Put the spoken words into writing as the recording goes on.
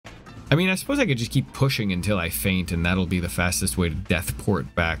I mean, I suppose I could just keep pushing until I faint, and that'll be the fastest way to death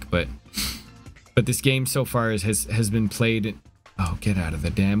port back, but this game so far has been played... Oh, get out of the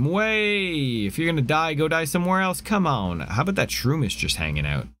damn way! If you're gonna die, go die somewhere else. Come on. How about that shroom is just hanging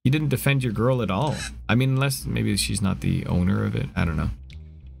out? You didn't defend your girl at all. I mean, unless maybe she's not the owner of it. I don't know.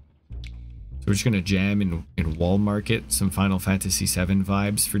 So we're just gonna jam in Wall Market, some Final Fantasy VII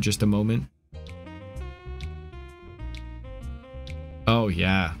vibes for just a moment. Oh,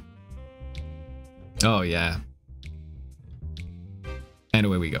 yeah. Oh, yeah. And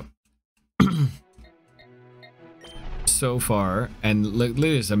away we go. So far, and look at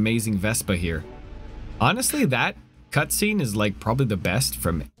this amazing Vespa here. Honestly, that cutscene is like probably the best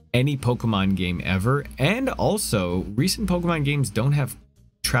from any Pokemon game ever, and also recent Pokemon games don't have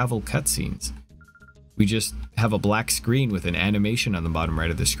travel cutscenes. We just have a black screen with an animation on the bottom right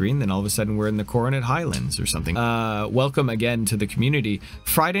of the screen, then all of a sudden we're in the Coronet Highlands or something. Welcome again to the community.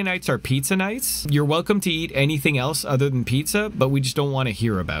 Friday nights are pizza nights. You're welcome to eat anything else other than pizza, but we just don't want to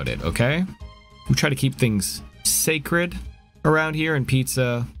hear about it, okay? We try to keep things sacred around here, and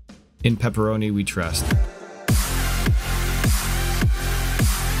pizza in pepperoni we trust.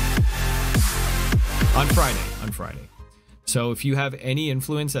 On Friday. So if you have any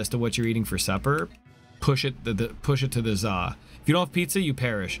influence as to what you're eating for supper, push it to the za. If you don't have pizza, you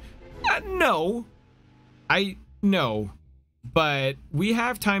perish. No, but we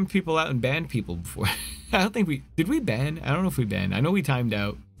have timed people out and banned people before. I don't think did we ban? I don't know if we banned. I know we timed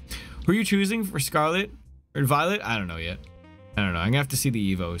out. Who are you choosing for Scarlet or Violet? I don't know yet. I don't know. I'm gonna have to see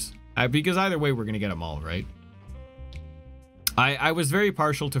the evos. Because either way, we're gonna get them all, right? I was very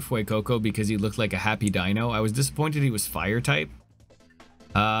partial to Fuecoco because he looked like a happy dino. I was disappointed he was fire type.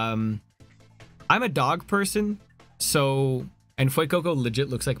 I'm a dog person, so... And Fuecoco legit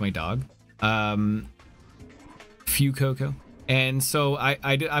looks like my dog. Fuecoco. And so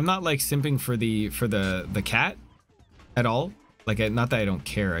I'm not like simping for the cat at all. Like, not that I don't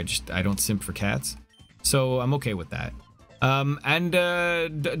care, I don't simp for cats. So I'm okay with that.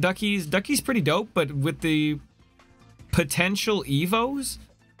 Ducky's pretty dope, but with the potential evos,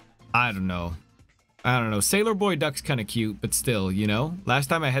 I don't know. Sailor Boy Duck's kind of cute, but still, you know? Last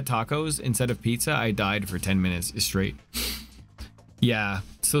time I had tacos instead of pizza, I died for 10 minutes straight. Yeah,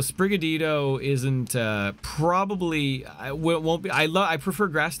 so Sprigatito isn't probably won't be. I prefer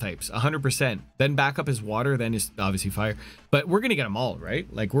grass types 100%. Then backup is water, then is obviously fire. But we're gonna get them all,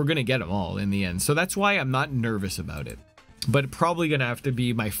 right? Like, we're gonna get them all in the end. So that's why I'm not nervous about it. But probably gonna have to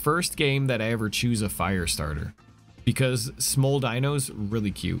be my first game that I ever choose a fire starter, because Small Dino's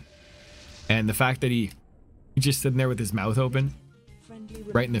really cute, and the fact that he's just sitting there with his mouth open,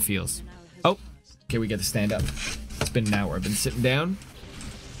 right in the feels. Oh, okay, we get to stand up. It's been an hour. I've been sitting down.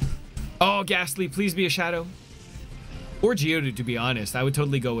 Oh, Ghastly, please be a shadow. Or Geodude, to be honest. I would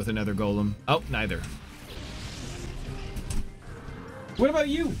totally go with another Golem. Oh, neither. What about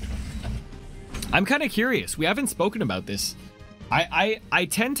you? I'm kind of curious. We haven't spoken about this. I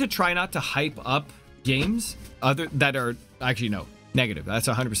tend to try not to hype up games that are... Actually, no. Negative. That's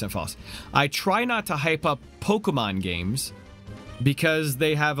 100% false. I try not to hype up Pokemon games because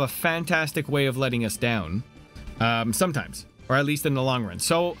they have a fantastic way of letting us down. Sometimes, or at least in the long run.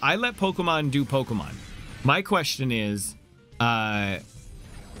 So I let Pokemon do Pokemon. My question is,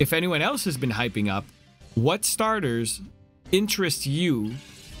 if anyone else has been hyping up, what starters interest you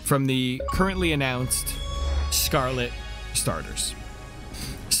from the currently announced Scarlet starters?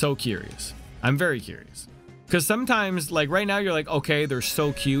 So curious. I'm very curious. Because sometimes, like right now, you're like, okay, they're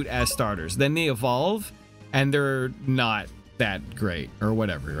so cute as starters. Then they evolve, and they're not that great, or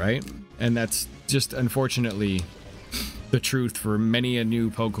whatever, right? And that's just unfortunately the truth for many a new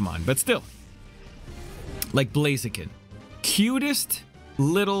Pokemon. But still, like Blaziken, cutest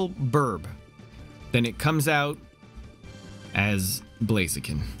little burb. Then it comes out as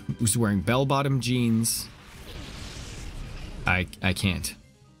Blaziken, who's wearing bell-bottom jeans. I can't.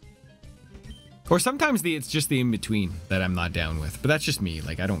 Or sometimes it's just the in-between that I'm not down with. But that's just me.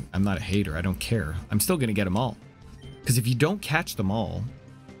 Like, I'm not a hater. I don't care. I'm still gonna get them all. Because if you don't catch them all,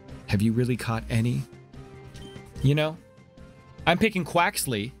 have you really caught any? You know? I'm picking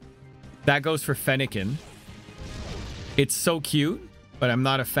Quaxley. That goes for Fennekin. It's so cute, but I'm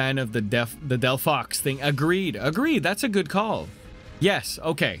not a fan of the Delphox thing. Agreed. That's a good call. Yes,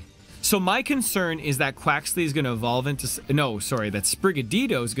 okay. So my concern is that Quaxley is going to evolve into... No, sorry, that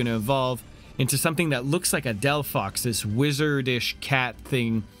Sprigatito is going to evolve into something that looks like a Delphox, this wizardish cat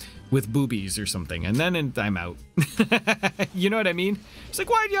thing with boobies or something. And then I'm out. You know what I mean? It's like,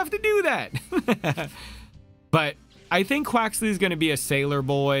 why'd you have to do that? But I think Quaxley is going to be a sailor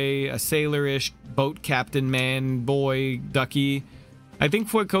boy, a sailorish boat captain man boy, ducky. I think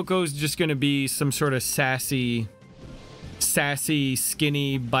Fuecoco is just going to be some sort of sassy,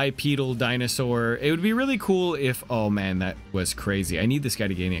 skinny, bipedal dinosaur. It would be really cool if... Oh, man, that was crazy. I need this guy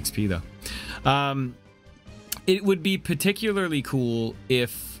to gain XP, though. It would be particularly cool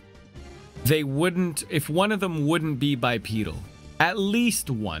if they wouldn't... If one of them wouldn't be bipedal. At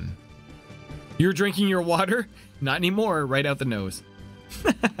least one. You're drinking your water? Not anymore. Right out the nose.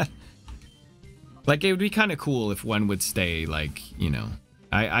 Like, it would be kind of cool if one would stay, like, you know.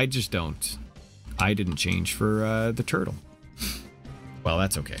 I just don't. I didn't change for the turtle. Well,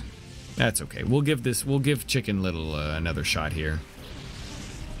 that's okay. That's okay. We'll give Chicken Little another shot here.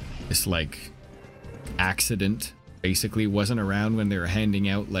 This, like, accident basically wasn't around when they were handing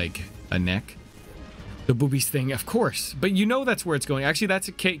out, like, a neck. The boobies thing, of course. But you know that's where it's going. Actually, that's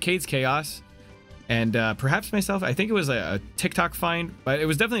Cade's Chaos. And perhaps myself, I think it was a TikTok find, but it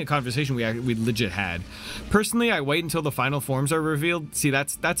was definitely a conversation we legit had. Personally, I wait until the final forms are revealed. See,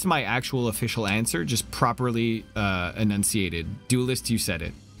 that's my actual official answer, just properly enunciated. Duelist, you said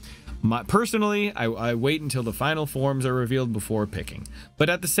it. Personally, I wait until the final forms are revealed before picking. But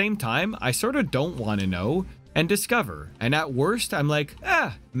at the same time, I sort of don't want to know and discover. And at worst, I'm like,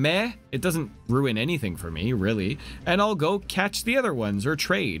 meh. It doesn't ruin anything for me, really. And I'll go catch the other ones or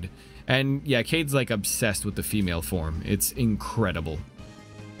trade. And yeah, Cade's like obsessed with the female form. It's incredible.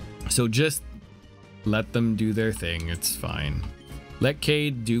 So just let them do their thing. It's fine. Let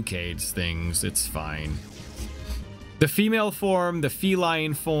Cade do Cade's things. It's fine. The female form, the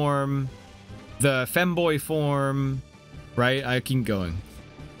feline form, the femboy form, right? I keep going.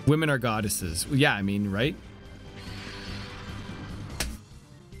 Women are goddesses. Yeah, I mean, right?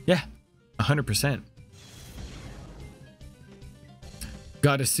 Yeah, 100%.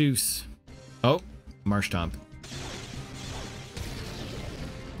 Goddessus. Oh, Marshtomp.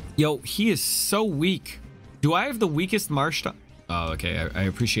 Yo, he is so weak. Do I have the weakest Marshtomp? Oh, okay. I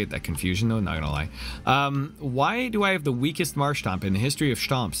appreciate that confusion, though. Not gonna lie. Why do I have the weakest Marshtomp in the history of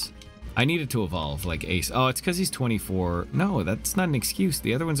Stomps? I needed to evolve like Ace. Oh, it's because he's 24. No, that's not an excuse.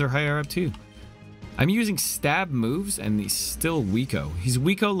 The other ones are higher up, too. I'm using stab moves, and he's still Weeko. He's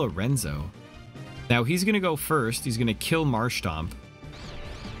Weeko Lorenzo. Now, he's gonna go first. He's gonna kill Marshtomp.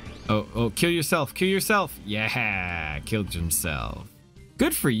 Oh, kill yourself. Kill yourself. Yeah, killed himself.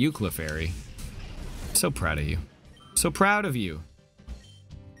 Good for you, Clefairy. So proud of you. So proud of you.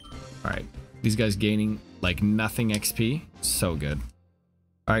 All right. These guys gaining like nothing XP. So good.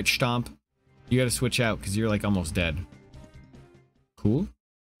 All right, Stomp. You got to switch out because you're like almost dead. Cool.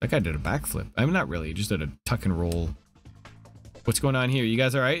 That guy did a backflip. I mean, not really. He just did a tuck and roll. What's going on here? You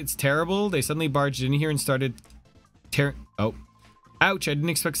guys all right? It's terrible. They suddenly barged in here and started tearing... Oh. Ouch, I didn't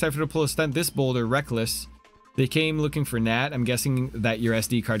expect Cypher to pull a stunt this bold or reckless. They came looking for Nat. I'm guessing that your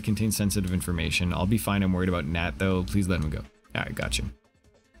SD card contains sensitive information. I'll be fine. I'm worried about Nat, though. Please let him go. All right, got you.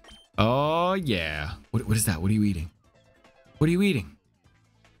 Oh, yeah. What is that? What are you eating? What are you eating?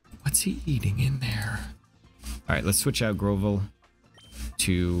 What's he eating in there? All right, let's switch out Groville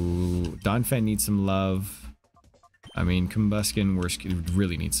to... Donphan needs some love. I mean, Combuskin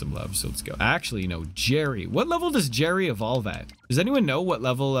really needs some love, so let's go. Actually, no, Jerry. What level does Jerry evolve at? Does anyone know what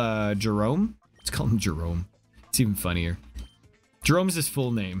level Jerome? Let's call him Jerome. It's even funnier. Jerome's his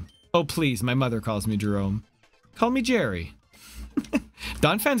full name. Oh, please, my mother calls me Jerome. Call me Jerry.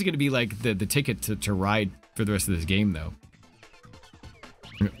 Donphan's gonna be like the ticket to ride for the rest of this game, though.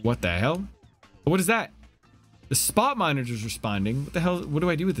 What the hell? What is that? The spot monitor's responding. What the hell? What do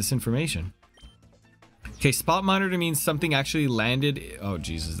I do with this information? Okay, spot monitor means something actually landed. Oh,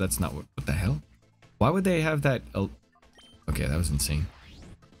 Jesus, that's not what the hell? Why would they have that? Oh, okay, that was insane.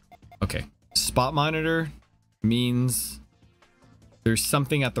 Okay, spot monitor means there's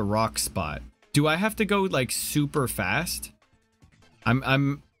something at the rock spot. Do I have to go like super fast?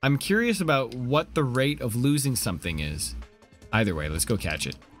 I'm curious about what the rate of losing something is. Either way, let's go catch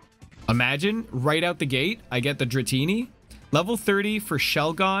it. Imagine right out the gate, I get the Dratini, level 30 for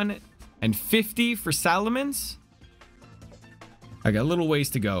Shelgon, and 50 for Salamence. I got a little ways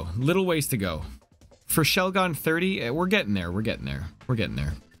to go. Little ways to go. For Shelgon 30, we're getting there. We're getting there. We're getting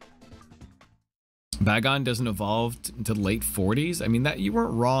there. Bagon doesn't evolve until late 40s. I mean, that you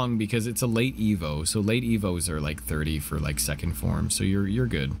weren't wrong because it's a late Evo. So late Evos are like 30 for like second form. So you're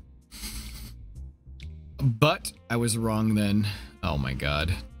good. But I was wrong then. Oh my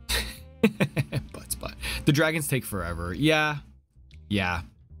god. But the dragons take forever. Yeah. Yeah.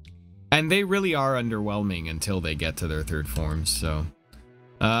 And they really are underwhelming until they get to their third forms, so...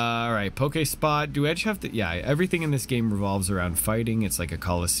 Alright, Pokespot. Do Edge have to... Yeah, everything in this game revolves around fighting. It's like a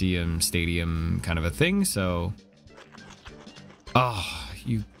Coliseum, stadium kind of a thing, so... Oh,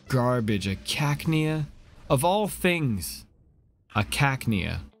 you garbage. A Cacnea? Of all things. A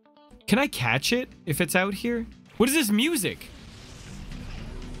cacnea. Can I catch it if it's out here? What is this music?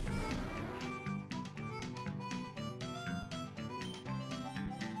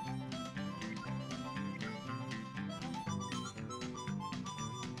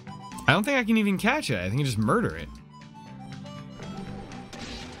 I don't think I can even catch it. I think I just murder it.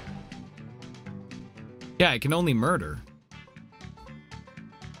 Yeah, I can only murder.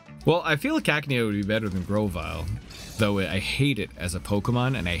 Well, I feel like Cacnea would be better than Grovyle, though I hate it as a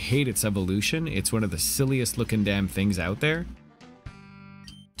Pokemon, and I hate its evolution. It's one of the silliest looking damn things out there.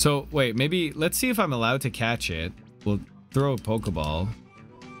 So, wait, maybe, let's see if I'm allowed to catch it. We'll throw a Pokeball.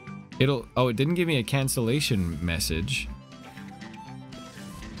 Oh, it didn't give me a cancellation message.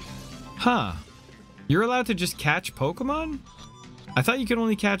 Huh. You're allowed to just catch Pokemon? I thought you could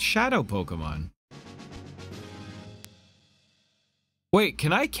only catch Shadow Pokemon. Wait,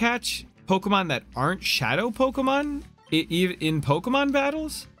 can I catch Pokemon that aren't Shadow Pokemon in Pokemon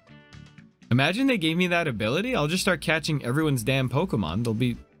battles? Imagine they gave me that ability. I'll just start catching everyone's damn Pokemon. They'll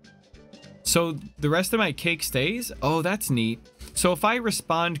be... So the rest of my cake stays? Oh, that's neat. So if I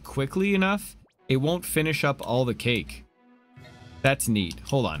respond quickly enough, it won't finish up all the cake. That's neat.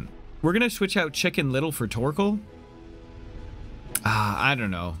 Hold on. We're going to switch out Chicken Little for Torkoal. I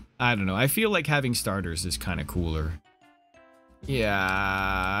don't know. I feel like having starters is kind of cooler.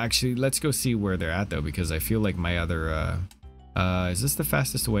 Yeah, actually, let's go see where they're at, though, because I feel like my other, is this the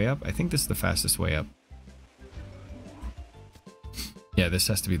fastest way up? I think this is the fastest way up. Yeah, this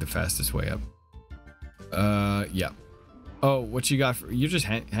has to be the fastest way up. Yeah. Oh, what you got? You're just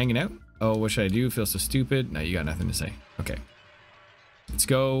hanging out? Oh, what should I do? Feel so stupid? No, you got nothing to say. Okay. Let's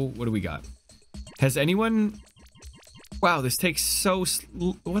go. What do we got? Has anyone... Wow, this takes so...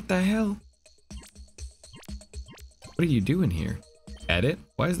 What the hell? What are you doing here? Edit?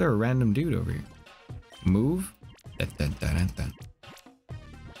 Why is there a random dude over here? Move? Dun, dun, dun, dun, dun.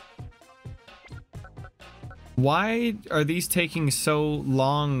 Why are these taking so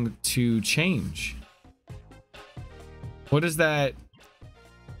long to change? What is that?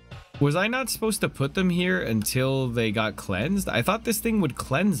 Was I not supposed to put them here until they got cleansed? I thought this thing would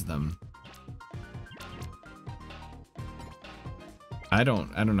cleanse them. I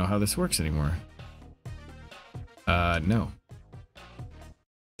don't know how this works anymore. No.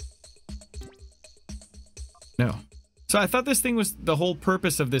 No. So I thought this thing was, the whole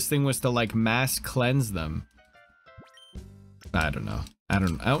purpose of this thing was to like mass cleanse them. I don't know. I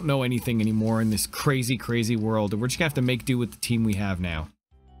don't know anything anymore in this crazy, crazy world. We're just gonna have to make do with the team we have now.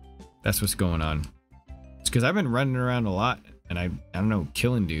 That's what's going on. It's because I've been running around a lot and I don't know,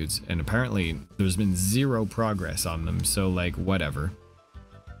 killing dudes, and apparently there's been zero progress on them, so like whatever.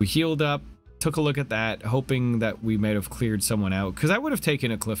 We healed up, took a look at that, hoping that we might have cleared someone out, because I would have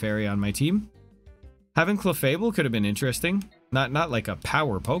taken a Clefairy on my team. Having Clefable could have been interesting. Not like a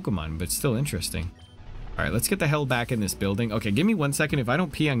power Pokemon, but still interesting. Alright, let's get the hell back in this building. Okay, give me 1 second. If I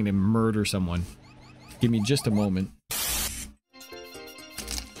don't pee, I'm gonna murder someone. Give me just a moment.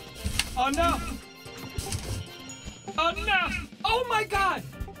 Oh no! Oh no! Oh my god!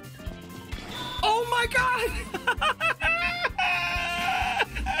 Oh my god!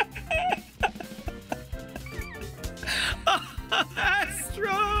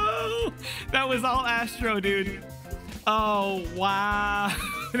 Astro! That was all Astro, dude. Oh, wow.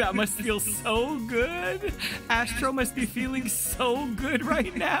 That must feel so good. Astro must be feeling so good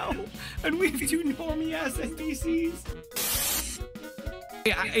right now. And we have two normie-ass NPCs.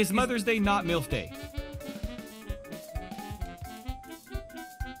 Is Mother's Day not MILF Day?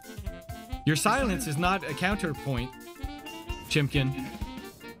 Your silence is not a counterpoint, Chimkin.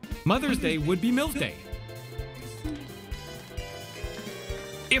 Mother's Day would be MILF Day.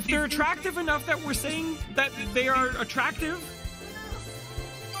 If they're attractive enough that we're saying that they are attractive,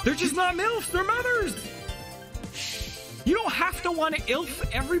 they're just not MILFs, they're mothers. You don't have to want to ILF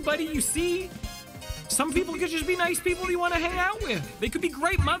everybody you see. Some people could just be nice people you want to hang out with. They could be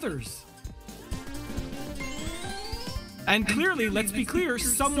great mothers. And clearly, let's be clear,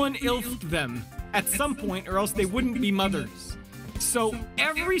 someone ILF'd them at some point or else they wouldn't be mothers. So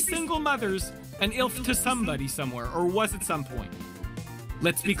every single mother's an ILF to somebody somewhere, or was at some point.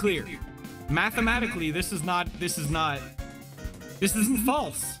 Let's be clear. Mathematically, this isn't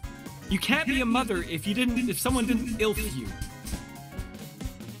false. You can't be a mother if someone didn't ILF you.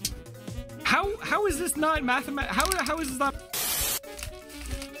 How is this not how is this not?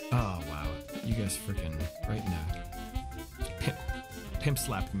 Oh wow, you guys freaking right now. Pimp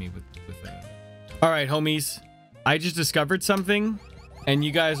slapped me with that. All right, homies, I just discovered something, and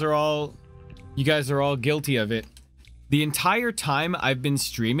you guys are all guilty of it. The entire time I've been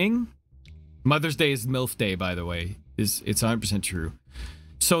streaming, Mother's Day is MILF Day, by the way. It's 100% true.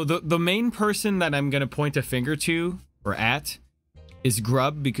 So the main person that I'm gonna point a finger to or at is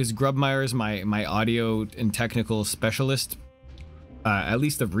Grub, because Grubmeyer is my audio and technical specialist, at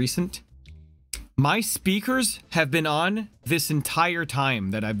least of recent. My speakers have been on this entire time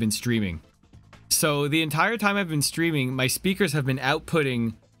that I've been streaming. So the entire time I've been streaming, my speakers have been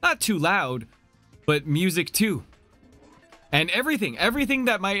outputting, not too loud, but music too. And everything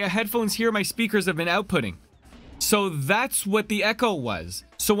that my headphones hear, my speakers have been outputting. So that's what the echo was.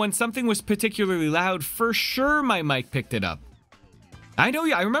 So when something was particularly loud, for sure my mic picked it up. I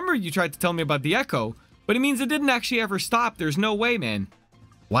remember you tried to tell me about the echo, but it means it didn't actually ever stop. There's no way, man.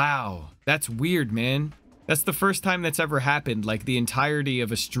 Wow, that's weird, man. That's the first time that's ever happened, like the entirety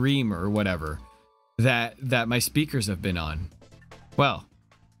of a stream or whatever, that my speakers have been on. Well,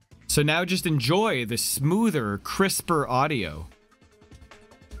 so now just enjoy the smoother, crisper audio.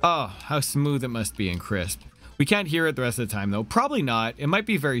 Oh, how smooth it must be and crisp. We can't hear it the rest of the time, though. Probably not. It might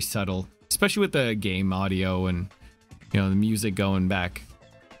be very subtle, especially with the game audio and, you know, the music going back.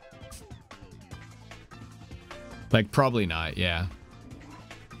 Like, probably not, yeah.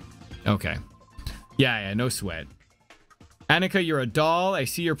 Okay. Yeah, no sweat. Annika, you're a doll. I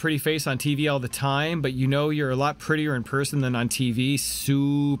see your pretty face on TV all the time, but you know you're a lot prettier in person than on TV.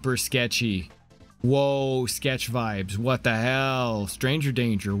 Super sketchy. Whoa, sketch vibes. What the hell? Stranger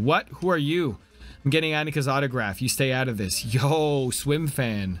danger. What? Who are you? I'm getting Annika's autograph. You stay out of this. Yo, swim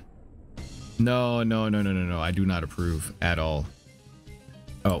fan. No. I do not approve at all.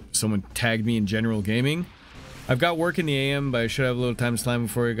 Oh, someone tagged me in general gaming. I've got work in the AM, but I should have a little time to slam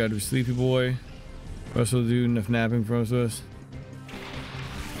before I got to sleepy boy. Russell do enough napping for most of us.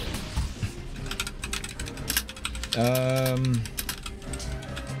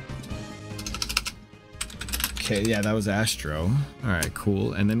 Okay, yeah, that was Astro. Alright,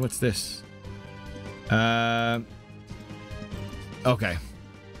 cool. And then what's this? Okay.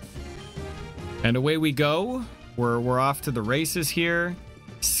 And away we go. We're off to the races here.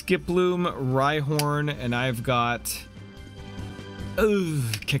 Skiploom, Rhyhorn, and I've got...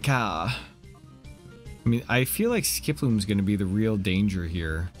 Cacao. I mean, I feel like Skiploom's gonna be the real danger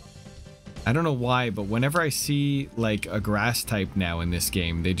here. I don't know why, but whenever I see, like, a grass type now in this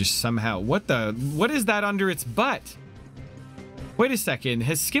game, they just somehow... What is that under its butt? Wait a second,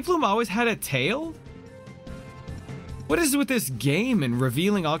 has Skiploom always had a tail? What is with this game and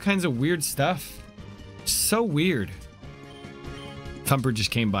revealing all kinds of weird stuff? So weird. Thumper just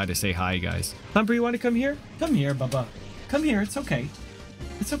came by to say hi, guys. Thumper, you want to come here? Come here, Bubba. Come here, it's okay.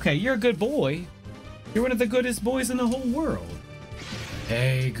 It's okay, you're a good boy. You're one of the goodest boys in the whole world.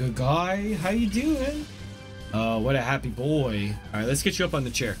 Hey, good guy. How you doing? Oh, what a happy boy. All right, let's get you up on the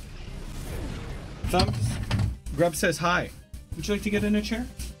chair. Thumps. Grub says hi. Would you like to get in a chair?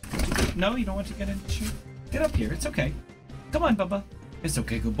 No, you don't want to get in a chair? Get up here. It's okay. Come on, Bubba. It's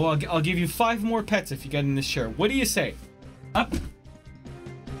okay, good boy. I'll give you 5 more pets if you get in this chair. What do you say? Up.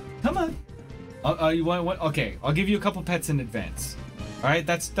 Come on. You want what? Okay, I'll give you a couple pets in advance. All right,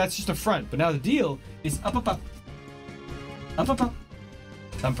 that's just a front. But now the deal is up. Up.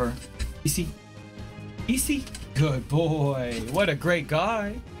 Thumper. Easy. Easy. Good boy. What a great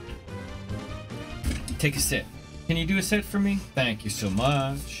guy. Take a sit. Can you do a sit for me? Thank you so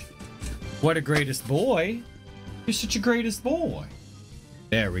much. What a greatest boy. You're such a greatest boy.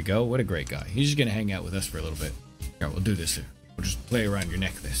 There we go. What a great guy. He's just going to hang out with us for a little bit. Here, we'll do this here. We'll just play around your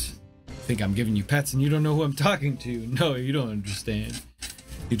neck this. Think I'm giving you pets and you don't know who I'm talking to. No, you don't understand.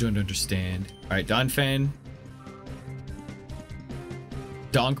 You don't understand. All right, Donphan.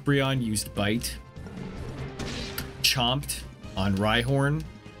 Donkbrion used Bite. Chomped on Rhyhorn.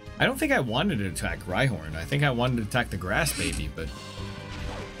 I don't think I wanted to attack Rhyhorn. I think I wanted to attack the grass baby, but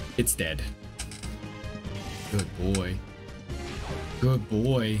it's dead. Good boy. Good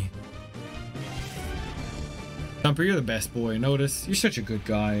boy. Thumper, you're the best boy. Notice, you're such a good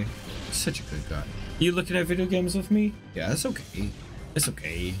guy. Such a good guy. You looking at video games with me? Yeah, that's okay. It's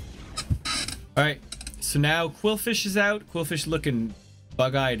okay. Alright, so now Quillfish is out. Quillfish looking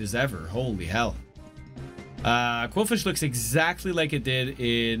bug-eyed as ever. Holy hell. Quillfish looks exactly like it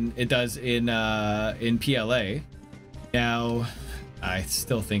does in PLA. Now, I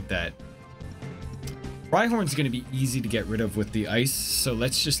still think that Rhyhorn's gonna be easy to get rid of with the ice, so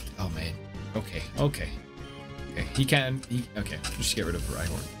let's just... Oh, man. Okay. Okay, just get rid of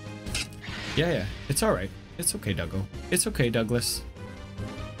Rhyhorn. Yeah, it's alright. It's okay, Duggo. It's okay, Douglas.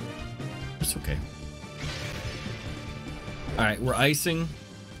 It's okay. Alright, we're icing.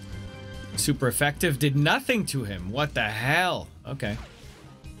 Super effective. Did nothing to him. What the hell? Okay.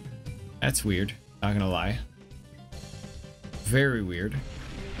 That's weird. Not gonna lie. Very weird.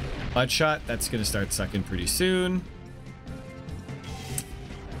 Bloodshot, that's gonna start sucking pretty soon.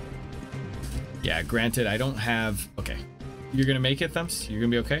 Yeah, granted, I don't have... Okay. You're gonna make it, Thumps? You're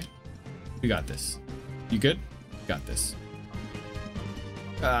gonna be okay? We got this. You good? Got this.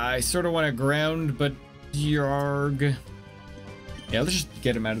 I sort of want to ground, but... Yarg. Yeah, let's just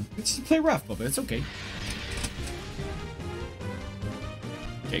get him out of... Let's just play rough, but it's okay.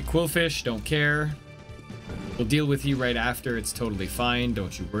 Okay, Quillfish, don't care. We'll deal with you right after. It's totally fine.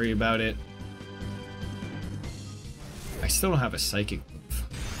 Don't you worry about it. I still don't have a psychic move.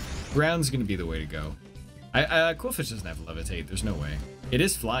 Ground's gonna be the way to go. Quillfish doesn't have levitate. There's no way. It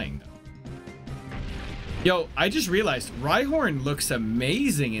is flying, though. Yo, I just realized Rhyhorn looks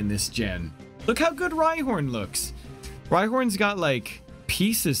amazing in this gen. Look how good Rhyhorn looks. Rhyhorn's got, like,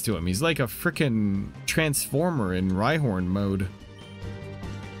 pieces to him. He's like a freaking transformer in Rhyhorn mode.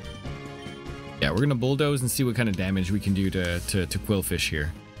 Yeah, we're gonna bulldoze and see what kind of damage we can do to Quillfish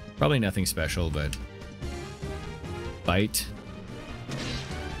here. Probably nothing special, but... Bite.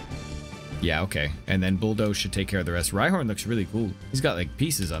 Yeah, okay. And then bulldoze should take care of the rest. Rhyhorn looks really cool. He's got, like,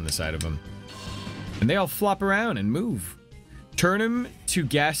 pieces on the side of him. And they all flop around and move. Turn him to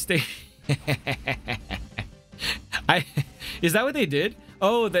gas station. Is that what they did?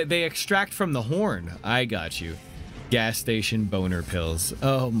 Oh, they extract from the horn. I got you. Gas station boner pills.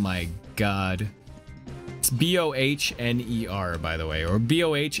 Oh my god. It's B-O-H-N-E-R, by the way, or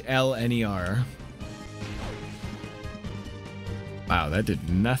B-O-H-L-N-E-R. Wow, that did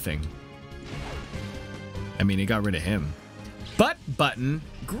nothing. I mean, it got rid of him. Butt button?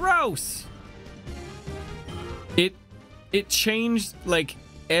 Gross! It changed, like,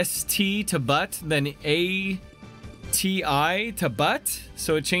 S-T to butt, then A-T-I to butt?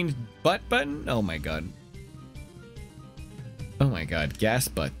 So it changed butt button? Oh my god. Oh my god, gas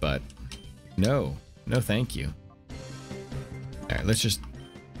butt. No. No thank you. Alright, let's just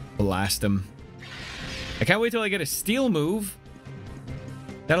blast him. I can't wait till I get a steel move.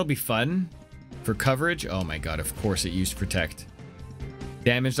 That'll be fun. For coverage, oh my god, of course it used protect.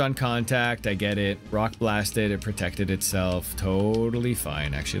 Damaged on contact, I get it. Rock blasted, it protected itself. Totally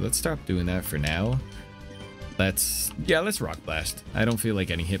fine. Actually, let's stop doing that for now. Let's rock blast. I don't feel like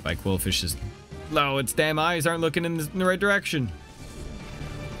getting hit by Quillfish is... No, its damn eyes aren't looking in the right direction.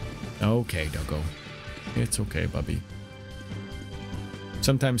 Okay, Doggo. It's okay, Bubby.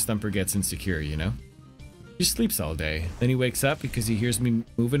 Sometimes Thumper gets insecure, you know? He sleeps all day. Then he wakes up because he hears me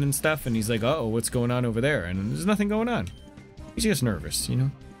moving and stuff, and he's like, uh-oh, what's going on over there? And there's nothing going on. He's just nervous, you know?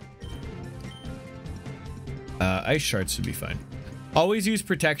 Ice shards should be fine. Always use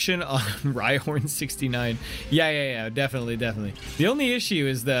protection on Rhyhorn 69. Yeah, definitely. The only issue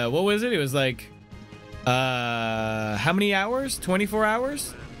is what was it? It was like, how many hours? 24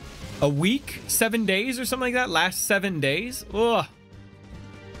 hours? A week? 7 days or something like that? Last 7 days? Ugh.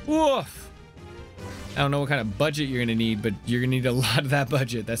 Woof. I don't know what kind of budget you're gonna need, but you're gonna need a lot of that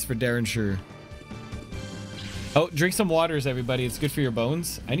budget. That's for darn sure. Oh, drink some waters, everybody. It's good for your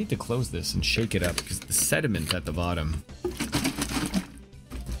bones. I need to close this and shake it up because the sediment at the bottom.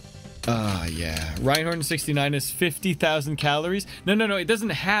 Yeah. Rhyhorn 69 is 50,000 calories. No. It doesn't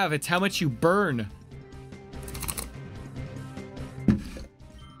have. It's how much you burn.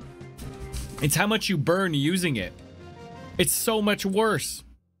 It's how much you burn using it. It's so much worse.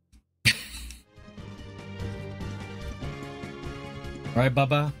 All right,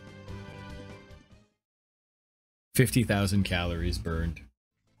 Bubba. 50,000 calories burned.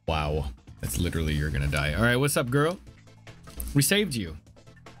 Wow. That's literally you're gonna die. All right, what's up, girl? We saved you.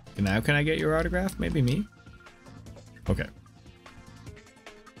 Now can I get your autograph? Maybe me? Okay.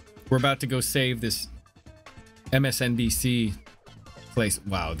 We're about to go save this MSNBC place.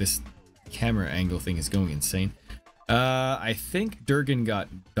 Wow, this camera angle thing is going insane. I think Durgan got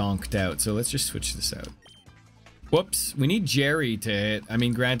donked out, so let's just switch this out. Whoops, we need Jerry to hit. I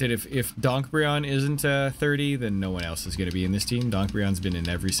mean, granted, if Donkbrion isn't 30, then no one else is going to be in this team. Donkbrion's been in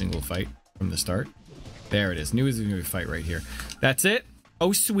every single fight from the start. There it is. Knew it was going to be a fight right here. That's it.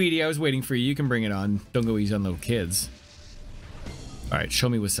 Oh, sweetie, I was waiting for you. You can bring it on. Don't go easy on little kids. All right, show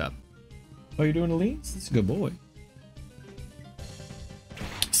me what's up. Oh, you're doing elites? That's a good boy.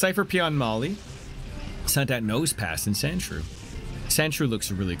 Cypher Peon Molly. Sent out Nose Pass in Sandshrew. Sandshrew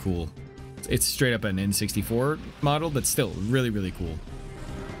looks really cool. It's straight up an N64 model, but still really, really cool.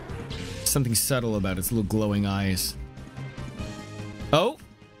 Something subtle about its little glowing eyes. Oh,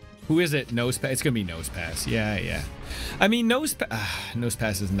 who is it? Nose Pass. It's gonna be Nose Pass. Yeah. I mean, Nose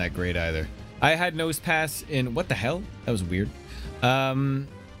Pass isn't that great either. I had Nose Pass in what the hell? That was weird. Was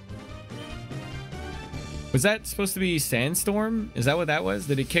that supposed to be Sandstorm? Is that what that was?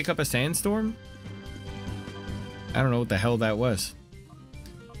 Did it kick up a sandstorm? I don't know what the hell that was.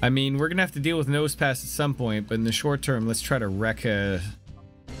 I mean, we're gonna have to deal with Nose Pass at some point, but in the short term, let's try to wreck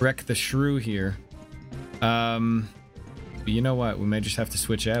wreck the shrew here. But you know what? We might just have to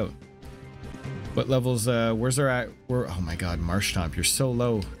switch out. What levels, where's our at? Oh my god, Marshtomp, you're so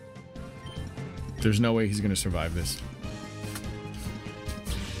low. There's no way he's gonna survive this.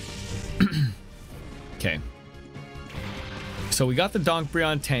 Okay. So we got the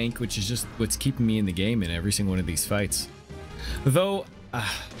Donkbrion tank, which is just what's keeping me in the game in every single one of these fights. Though,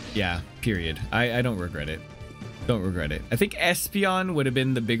 yeah, period. I don't regret it. Don't regret it. I think Espeon would have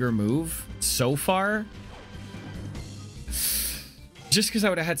been the bigger move so far. Just because I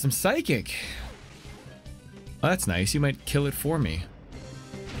would have had some Psychic. Oh, that's nice. You might kill it for me.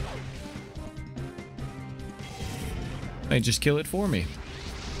 Might just kill it for me.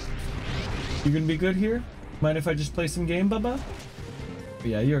 You gonna be good here? Mind if I just play some game, Bubba?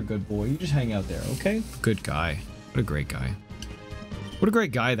 Yeah, you're a good boy. You just hang out there, okay? Good guy. What a great guy. What a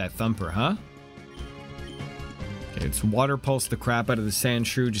great guy, that Thumper, huh? Okay, it's water pulse the crap out of the sand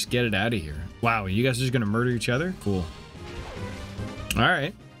shrew. Just get it out of here. Wow, you guys are just gonna murder each other? Cool.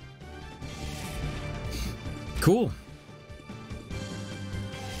 Alright. Cool.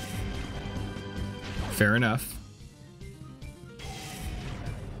 Fair enough.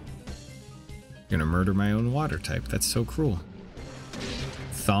 Gonna murder my own water type. That's so cruel.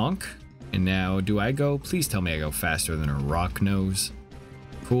 Thonk. And now, do I go? Please tell me I go faster than a rock nose.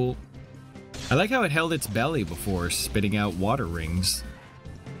 Cool. I like how it held its belly before spitting out water rings.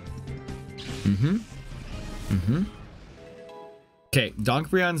 Okay,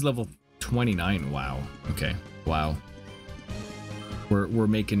 Donkbrion's level 29. Wow. Okay. Wow. We're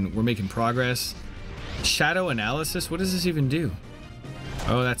making progress. Shadow analysis. What does this even do?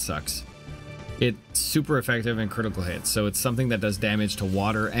 Oh, that sucks. It's super effective in critical hits, so it's something that does damage to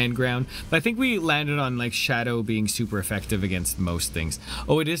water and ground. But I think we landed on like Shadow being super effective against most things.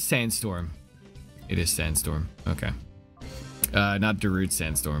 Oh, it is Sandstorm. It is Sandstorm. Okay. Not Darude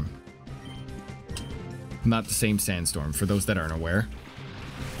Sandstorm. Not the same Sandstorm, for those that aren't aware.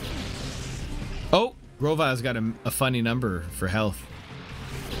 Oh, Grovile's got a funny number for health.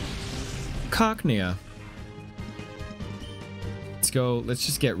 Cochnea. Let's go. Let's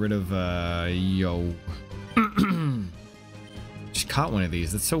just get rid of, yo. Just caught one of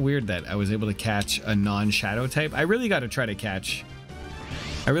these. That's so weird that I was able to catch a non-shadow type. I really got to try to catch.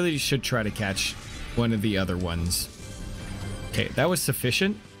 I really should try to catch one of the other ones. Okay, that was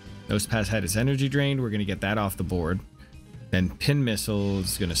sufficient. Nosepass had its energy drained. We're going to get that off the board. Then Pin Missile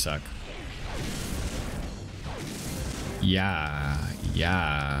is going to suck. Yeah,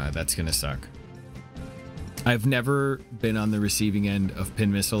 that's going to suck. I've never been on the receiving end of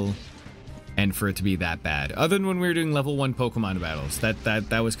Pin Missile and for it to be that bad. Other than when we were doing level 1 Pokemon battles.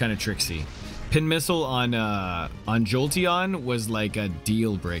 That was kind of tricksy. Pin Missile on Jolteon was like a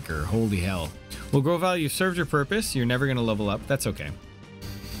deal breaker. Holy hell. Well, Grovyle, you've served your purpose. You're never going to level up. That's okay.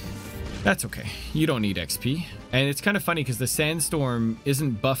 That's okay. You don't need XP. And it's kind of funny because the Sandstorm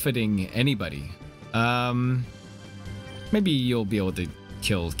isn't buffeting anybody. Maybe you'll be able to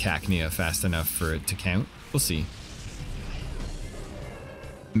kill Cacnea fast enough for it to count. We'll see.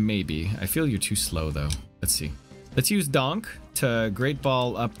 Maybe. I feel you're too slow, though. Let's see. Let's use Donk to Great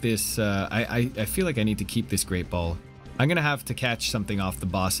Ball up this. I feel like I need to keep this Great Ball. I'm going to have to catch something off the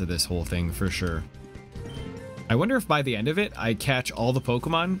boss of this whole thing for sure. I wonder if by the end of it, I catch all the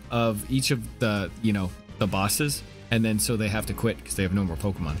Pokemon of each of the, you know, the bosses. And then so they have to quit because they have no more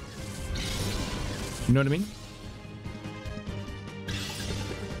Pokemon. You know what I mean?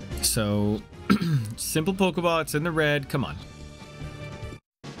 So, simple Pokeball, it's in the red. Come on.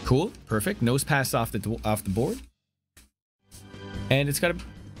 Cool, perfect. Nosepass off the board. And it's got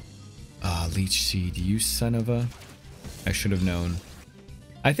a... Leech Seed, you son of a... I should have known.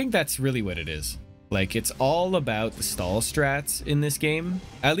 I think that's really what it is. Like, it's all about the stall strats in this game.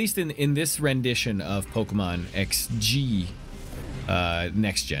 At least in this rendition of Pokemon XG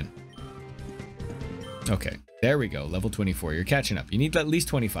Next Gen. Okay. There we go, level 24. You're catching up. You need at least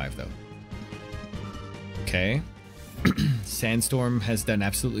 25, though. Okay. Sandstorm has done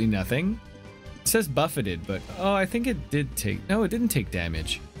absolutely nothing. It says buffeted, but... Oh, I think it did take... No, it didn't take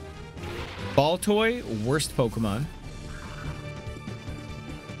damage. Baltoy, worst Pokemon.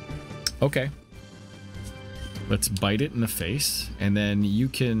 Okay. Let's bite it in the face, and then you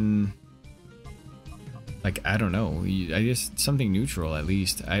can... Like, I don't know. I guess something neutral, at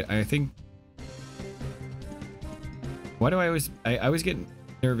least. I think... Why do I always get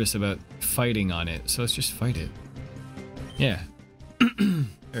nervous about fighting on it, so let's just fight it. Yeah.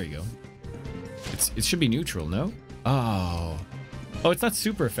 There you go. It should be neutral, no? Oh. Oh, it's not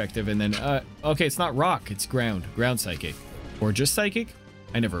super effective, and then, okay, it's not rock, it's ground. Ground Psychic. Or just Psychic?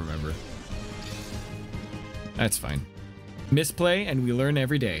 I never remember. That's fine. Misplay, and we learn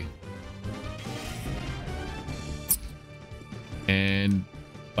every day. And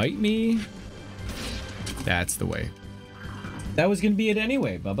bite me. That's the way. That was going to be it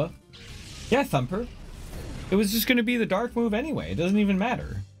anyway, Bubba. Yeah, Thumper. It was just going to be the dark move anyway. It doesn't even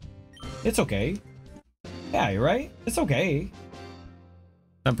matter. It's okay. Yeah, you're right. It's okay.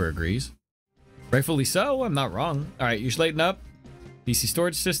 Thumper agrees. Rightfully so. I'm not wrong. All right, you should lighten up. PC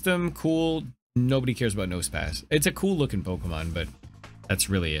storage system. Cool. Nobody cares about nose pass. It's a cool looking Pokemon, but that's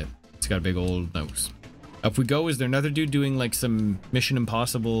really it. It's got a big old nose. Up we go. Is there another dude doing like some Mission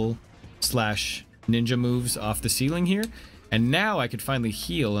Impossible / ninja moves off the ceiling here? And now I could finally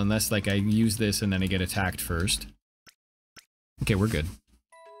heal unless like I use this and then I get attacked first. Okay, we're good.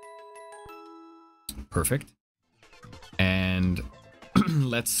 Perfect. And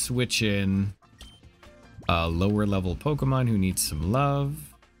let's switch in a lower level Pokemon who needs some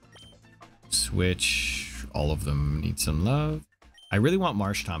love. Switch. All of them need some love. I really want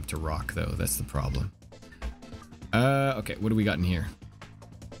Marshtomp to rock though. That's the problem. Okay, what do we got in here?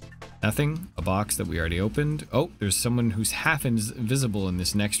 Nothing. A box that we already opened. Oh, there's someone who's half invisible in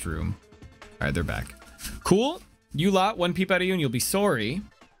this next room. All right, they're back. Cool. You lot, one peep out of you and you'll be sorry.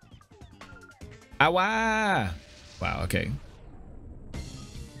 Awa! Wow, okay.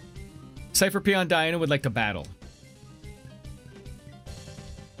 Cypher Peon Diana would like to battle.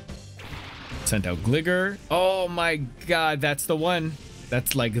 Sent out Gligger. Oh my god, that's the one.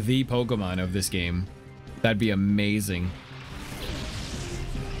 That's like the Pokemon of this game. That'd be amazing.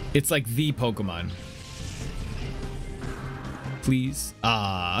 It's like the Pokemon. Please.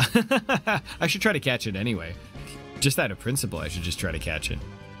 Ah. I should try to catch it anyway. Just out of principle, I should just try to catch it.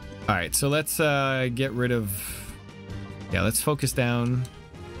 All right, so let's get rid of... Yeah, let's focus down.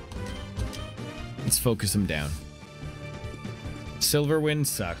 Let's focus him down. Silverwind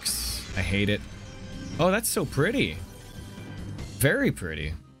sucks. I hate it. Oh, that's so pretty. Very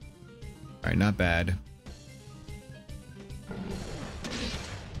pretty. All right, not bad.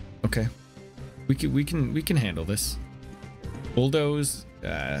 Okay, we can handle this. Bulldoze,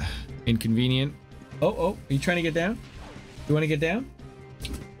 inconvenient. Oh, are you trying to get down? You want to get down?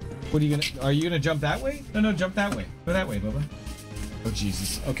 What are you gonna? Are you gonna jump that way? No, jump that way. Go that way, Bubba. Oh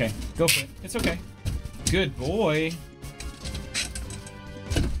Jesus. Okay, go for it. It's okay. Good boy.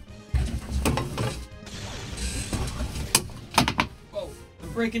 Whoa! I'm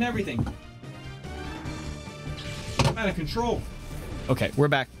breaking everything. I'm out of control. Okay, we're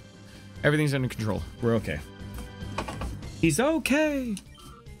back. Everything's under control. We're okay. He's okay.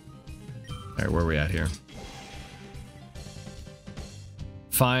 All right, where are we at here?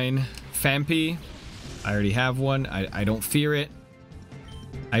 Fine. Fampi. I already have one. I don't fear it.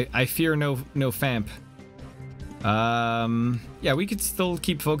 I fear no Famp. Yeah, we could still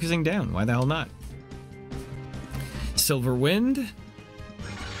keep focusing down. Why the hell not? Silverwind.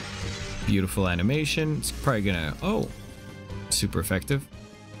 Beautiful animation. It's probably gonna... Oh. Super effective.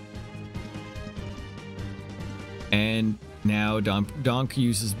 And now Donk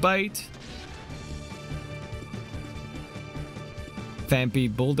uses Bite.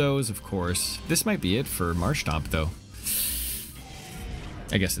 Fampi Bulldoze, of course. This might be it for Marshtomp, though.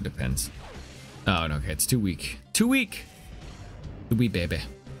 I guess it depends. Oh, no, okay, it's too weak. Too weak! The wee baby.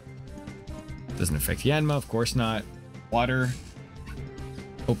 Doesn't affect Yanma, of course not. Water.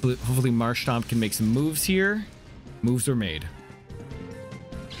 Hopefully Marshtomp can make some moves here. Moves were made.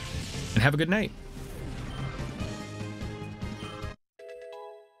 And have a good night.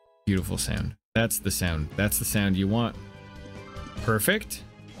 Beautiful sound. That's the sound. That's the sound you want. Perfect.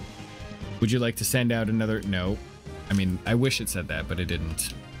 Would you like to send out another? No. I mean, I wish it said that, but it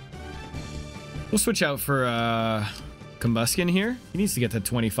didn't. We'll switch out for Combustion here. He needs to get to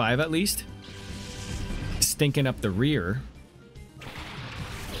 25 at least. Stinking up the rear.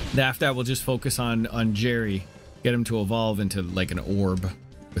 After that, we'll just focus on Jerry. Get him to evolve into like an orb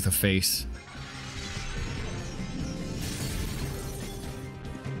with a face.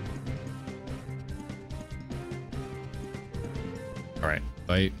 All right,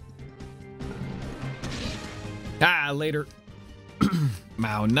 bite. Ah, later.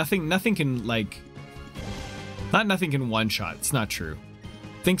 Wow, nothing can like... Not nothing can one-shot. It's not true.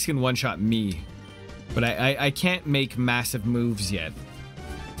 Things can one-shot me. But I can't make massive moves yet.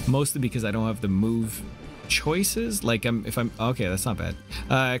 Mostly because I don't have the move choices. Like, okay, that's not bad.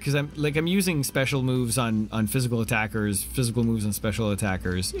 Because I'm using special moves on physical attackers, physical moves on special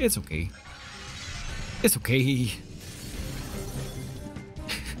attackers. It's okay. It's okay.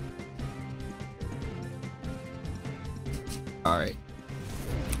 All right.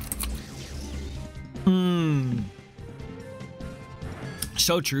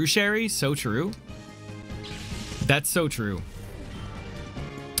 So true, Sherry. So true. That's so true.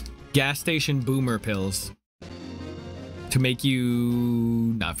 Gas station boomer pills. To make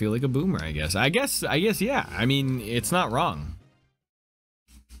you not feel like a boomer, I guess. I guess, yeah. I mean, it's not wrong.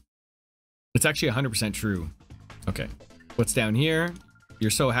 It's actually 100% true. Okay. What's down here? You're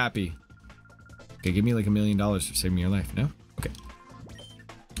so happy. Okay, give me like $1 million for saving your life, no? Okay.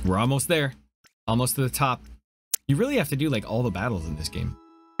 We're almost there. Almost to the top. You really have to do like all the battles in this game.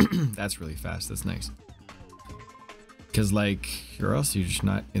 That's really fast. That's nice. Because like, or else you're just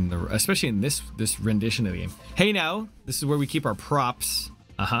not in the, especially in this rendition of the game. Hey now, this is where we keep our props.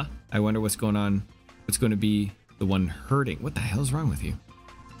 I wonder what's going on. What's going to be the one hurting? What the hell's wrong with you?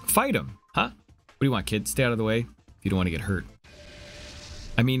 Fight him, huh? What do you want, kid? Stay out of the way if you don't want to get hurt.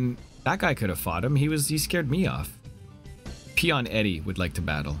 I mean, that guy could have fought him. He scared me off. Peon Eddie would like to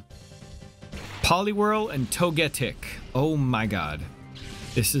battle. Poliwhirl and Togetic. Oh my god.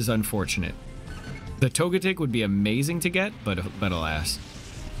 This is unfortunate. The Togetic would be amazing to get, but alas.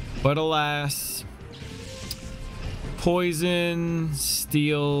 But alas. Poison,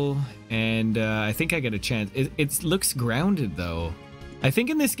 Steel, and I think I get a chance. It looks grounded, though. I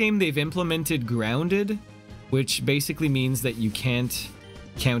think in this game they've implemented grounded, which basically means that you can't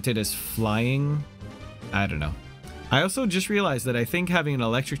count it as flying. I don't know. I also just realized that I think having an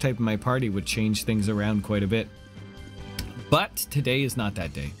electric type in my party would change things around quite a bit. But today is not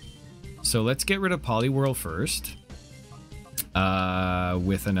that day. So let's get rid of Poliwhirl first.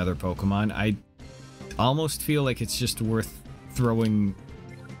 With another Pokemon. I almost feel like it's just worth throwing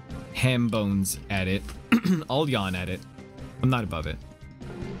ham bones at it. I'll yawn at it. I'm not above it.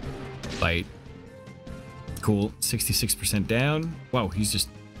 Bite. Cool. 66% down. Whoa, he's just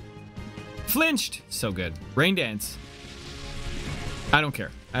flinched. So good. Rain Dance. I don't care.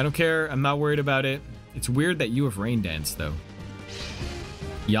 I don't care. I'm not worried about it. It's weird that you have Rain Dance, though.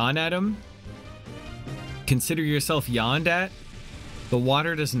 Yawn at him. Consider yourself yawned at. The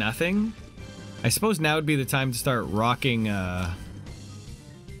water does nothing. I suppose now would be the time to start rocking, Hey,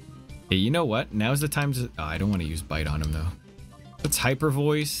 you know what? Now's the time to... Oh, I don't want to use Bite on him, though. Let's Hyper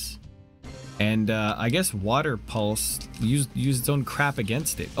Voice. And, I guess Water Pulse. Use its own crap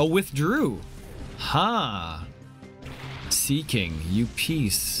against it. Oh, withdrew. Huh. Seeking. You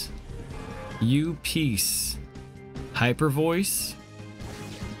piece. You piece. Hyper Voice.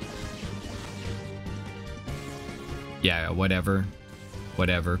 Yeah, whatever.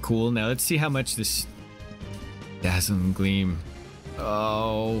 Whatever. Cool. Now let's see how much this Dazzling Gleam.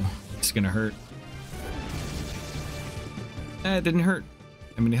 Oh, it's gonna hurt. It didn't hurt.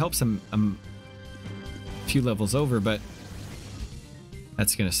 I mean, it helps him a few levels over, but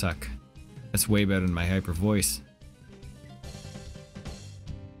that's gonna suck. That's way better than my Hyper Voice.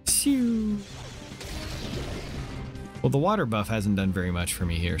 Shoo. Well, the water buff hasn't done very much for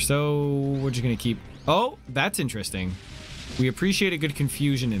me here, so we're just gonna keep... Oh, that's interesting. We appreciate a good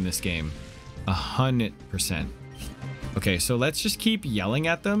confusion in this game. 100%. Okay, so let's just keep yelling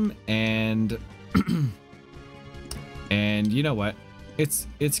at them, and... and you know what? It's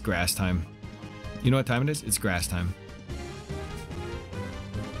grass time. You know what time it is? It's grass time.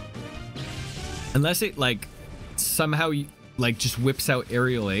 Unless it, like, somehow, like, just whips out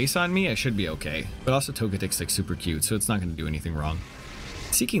Aerial Ace on me, I should be okay. But also Togetic's, like, super cute, so it's not going to do anything wrong.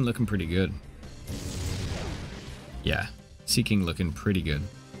 Seeking looking pretty good. Yeah, Seeking looking pretty good.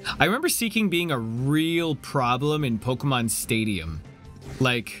 I remember Seeking being a real problem in Pokemon Stadium.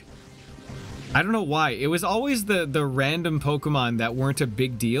 Like, I don't know why. It was always the random Pokemon that weren't a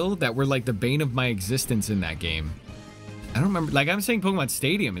big deal that were like the bane of my existence in that game. I don't remember. Like, I'm saying Pokemon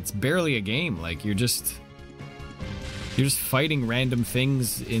Stadium. It's barely a game. Like, you're just fighting random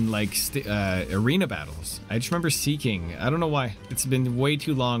things in like arena battles. I just remember Seeking. I don't know why. It's been way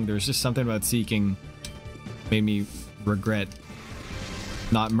too long. There's just something about Seeking made me regret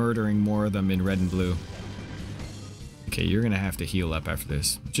not murdering more of them in Red and Blue. Okay, you're gonna have to heal up after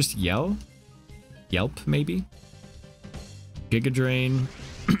this. Just yell? Yelp, maybe? Giga Drain.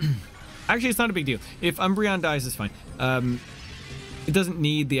 Actually, it's not a big deal. If Umbreon dies, it's fine. It doesn't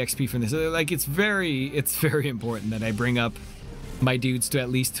need the XP from this. Like, it's very important that I bring up my dudes to at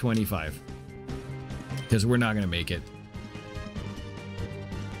least 25. Because we're not gonna make it.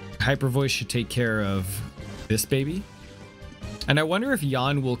 Hyper Voice should take care of this baby. And I wonder if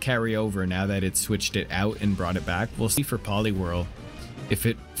Yawn will carry over now that it switched it out and brought it back. We'll see for Poliwhirl if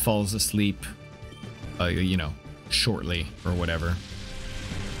it falls asleep, you know, shortly or whatever.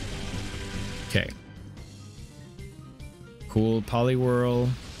 Okay. Cool, Poliwhirl.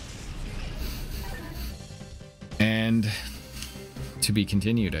 And to be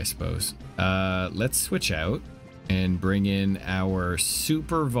continued, I suppose. Let's switch out and bring in our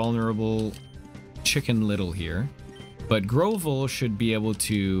super vulnerable Chicken Little here. But Grovel should be able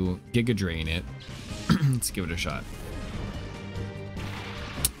to Giga Drain it. Let's give it a shot.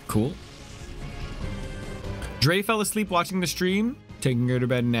 Cool. Dre fell asleep watching the stream. Taking her to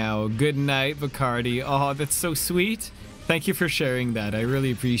bed now. Good night, Bacardi. Oh, that's so sweet. Thank you for sharing that. I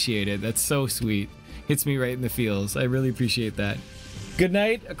really appreciate it. That's so sweet. Hits me right in the feels. I really appreciate that. Good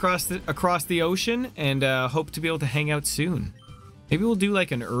night across the ocean, and hope to be able to hang out soon. Maybe we'll do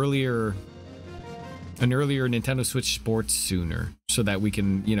like an earlier Nintendo Switch Sports sooner, so that we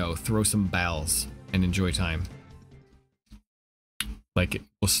can, you know, throw some balls and enjoy time. Like,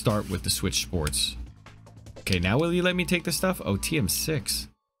 we'll start with the Switch Sports. Okay, now will you let me take the stuff? Oh, TM6.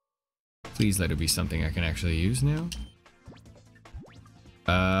 Please let it be something I can actually use now.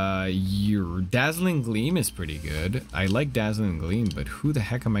 Your Dazzling Gleam is pretty good. I like Dazzling Gleam, but who the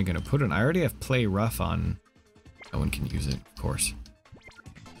heck am I gonna put on? I already have Play Rough on. No one can use it, of course.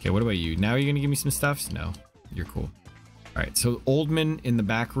 Okay, what about you? Now you're gonna give me some stuffs? No, you're cool. All right, so Oldman in the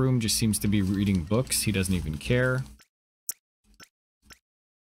back room just seems to be reading books. He doesn't even care.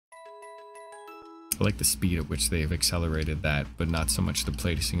 I like the speed at which they've accelerated that, but not so much the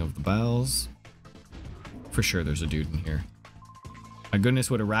placing of the bells. For sure there's a dude in here. My goodness,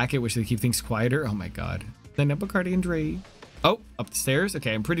 what a racket. Wish they keep things quieter. Oh my god. Then up Bacardi and Dre. Oh, up the stairs.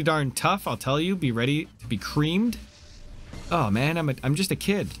 Okay, I'm pretty darn tough, I'll tell you. Be ready to be creamed. Oh man, I'm just a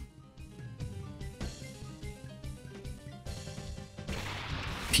kid.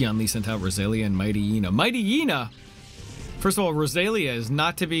 Peon Lee sent out Rosalia and Mighty Yena. Mighty Yena! First of all, Rosalia is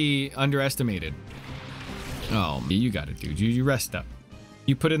not to be underestimated. Oh, you got it, dude. You rest up.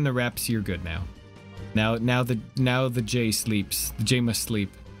 You put in the reps, you're good now. Now the J sleeps. The J must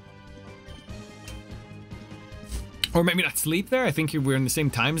sleep. Or maybe not sleep there. I think we're in the same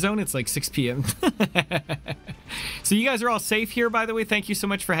time zone. It's like 6 p.m. So you guys are all safe here, by the way. Thank you so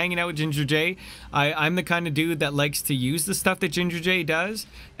much for hanging out with Ginger J. I'm the kind of dude that likes to use the stuff that Ginger J does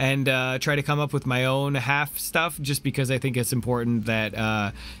and try to come up with my own half stuff just because I think it's important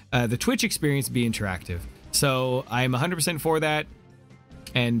that the Twitch experience be interactive. So I'm 100% for that.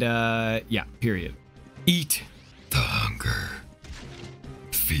 And yeah, period. Eat the hunger.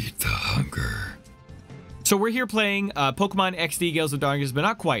 Feed the hunger. So we're here playing Pokemon XD Gales of Darkness, but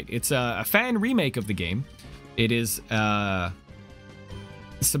not quite. It's a fan remake of the game. It is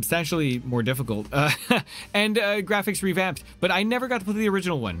substantially more difficult and graphics revamped. But I never got to play the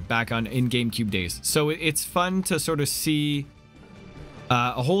original one back in GameCube days. So it's fun to sort of see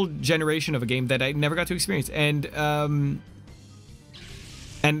a whole generation of a game that I never got to experience. And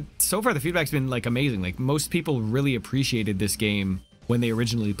so far the feedback's been like amazing. Like most people really appreciated this game when they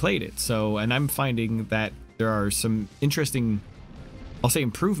originally played it. So, and I'm finding that there are some interesting, I'll say,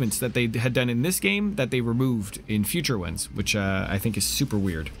 improvements that they had done in this game that they removed in future ones, which I think is super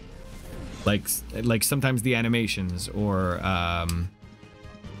weird. Like sometimes the animations or,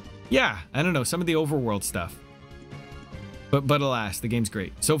 yeah, I don't know, some of the overworld stuff. But alas, the game's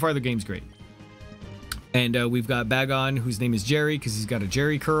great. So far, the game's great. And we've got Bagon, whose name is Jerry, because he's got a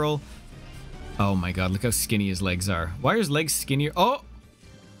Jerry curl. Oh my god, look how skinny his legs are. Why are his legs skinnier? Oh!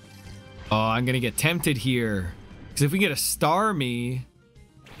 Oh, I'm gonna get tempted here. Because if we get a Starmie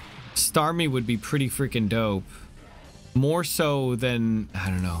would be pretty freaking dope. More so than, I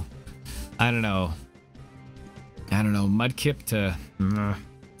don't know. Mudkip to,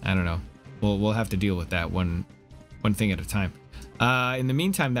 I don't know. We'll have to deal with that one thing at a time. In the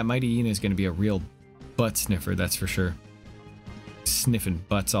meantime, that Mighty Yena is gonna be a real butt sniffer, that's for sure. Sniffing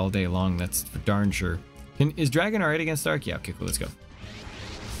butts all day long, that's for darn sure. Is Dragon alright against Dark? Yeah, okay, cool, let's go.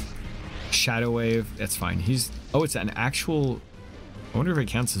 Shadow Wave, that's fine. Oh, it's an actual, I wonder if it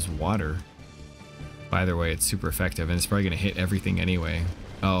counts as water. Either way, it's super effective, and it's probably gonna hit everything anyway.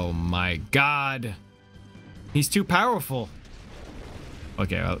 Oh my god! He's too powerful!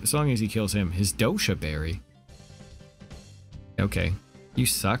 Okay, well, as long as he kills him. His Dosha Berry. Okay. You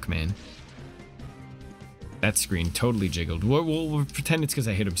suck, man. That screen totally jiggled. We'll pretend it's because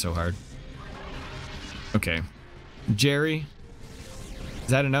I hit him so hard. Okay. Jerry.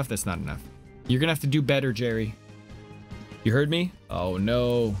 Is that enough? That's not enough. You're gonna have to do better, Jerry. You heard me? Oh,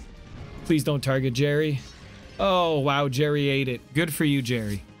 no. Please don't target Jerry. Oh, wow, Jerry ate it. Good for you,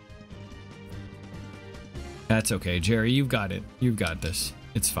 Jerry. That's okay, Jerry. You've got it. You've got this.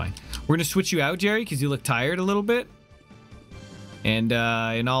 It's fine. We're gonna switch you out, Jerry, because you look tired a little bit. And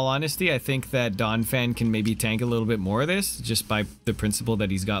in all honesty, I think that Donphan can maybe tank a little bit more of this, just by the principle that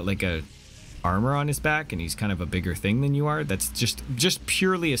he's got like a armor on his back and he's kind of a bigger thing than you are. That's just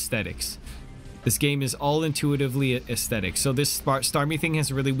purely aesthetics. This game is all intuitively aesthetic. So this Starmie thing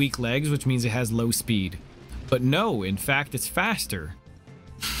has really weak legs, which means it has low speed. But no, in fact, it's faster.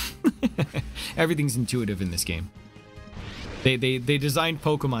 Everything's intuitive in this game. They designed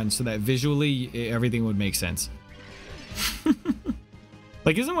Pokemon so that visually everything would make sense.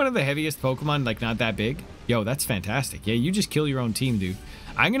 Like, isn't one of the heaviest Pokemon, like, not that big? Yo, that's fantastic. Yeah, you just kill your own team, dude.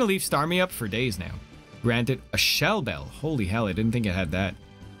 I'm gonna leave Starmie up for days now. Granted, a Shell Bell. Holy hell, I didn't think it had that.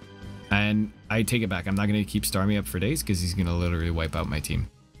 And I take it back. I'm not gonna keep Starmie up for days because he's gonna literally wipe out my team.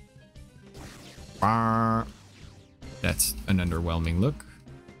 That's an underwhelming look.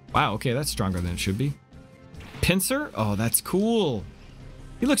 Wow, okay, that's stronger than it should be. Pinsir? Oh, that's cool.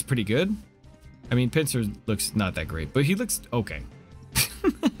 He looks pretty good. I mean, Pinsir looks not that great, but he looks okay.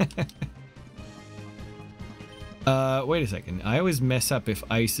 Wait a second. I always mess up if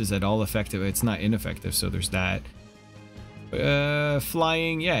ice is at all effective. It's not ineffective, so there's that.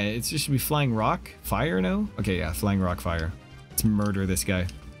 Flying, yeah, it just should be flying rock. Fire, no? Okay, yeah, flying rock fire. Let's murder this guy.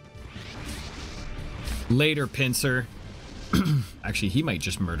 Later, Pinsir. Actually, he might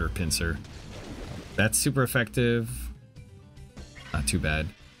just murder Pinsir. That's super effective. Not too bad.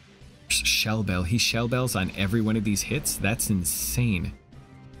 Shell Bell. He Shell Bells on every one of these hits? That's insane.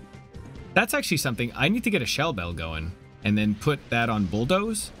 That's actually something. I need to get a Shell Bell going and then put that on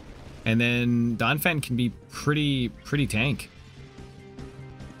Bulldoze. And then Donphan can be pretty tank.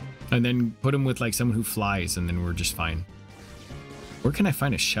 And then put him with like someone who flies and then we're just fine. Where can I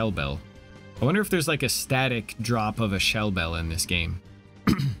find a Shell Bell? I wonder if there's like a static drop of a Shell Bell in this game.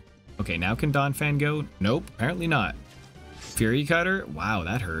 Okay, now can Donphan go? Nope, apparently not. Fury Cutter? Wow,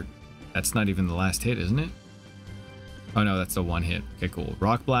 that hurt. That's not even the last hit, isn't it? Oh no, that's the one hit. Okay, cool.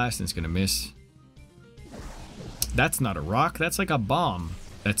 Rock Blast, and it's gonna miss. That's not a rock, that's like a bomb.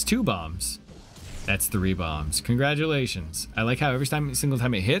 That's 2 bombs. That's 3 bombs. Congratulations. I like how every single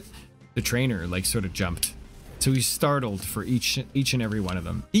time it hit, the trainer like sort of jumped. So he's startled for each and every one of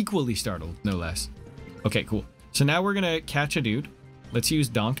them. Equally startled, no less. Okay, cool. So now we're gonna catch a dude. Let's use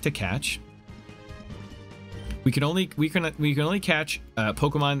Donk to catch. We can only catch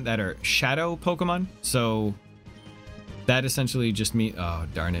Pokemon that are Shadow Pokemon. So that essentially just means, oh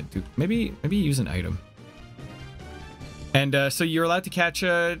darn it, dude. Maybe use an item. And so you're allowed to catch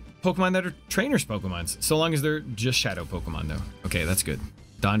Pokemon that are Trainers Pokemons, so long as they're just Shadow Pokemon, though. Okay, that's good.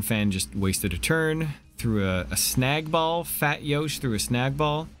 Donphan just wasted a turn, threw a Snag Ball. Fat Yosh threw a Snag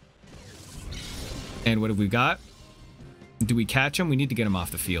Ball. And what have we got? Do we catch him? We need to get him off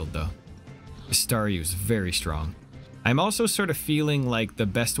the field, though. Staryu is very strong. I'm also sort of feeling like the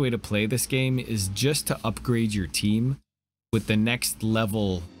best way to play this game is just to upgrade your team with the next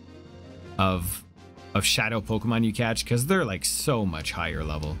level of Shadow Pokemon you catch, because they're like so much higher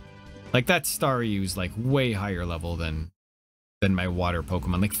level. Like that Staryu's like way higher level than my water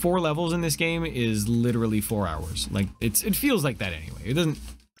Pokemon. Like 4 levels in this game is literally 4 hours. Like it feels like that anyway. It doesn't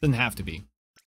have to be.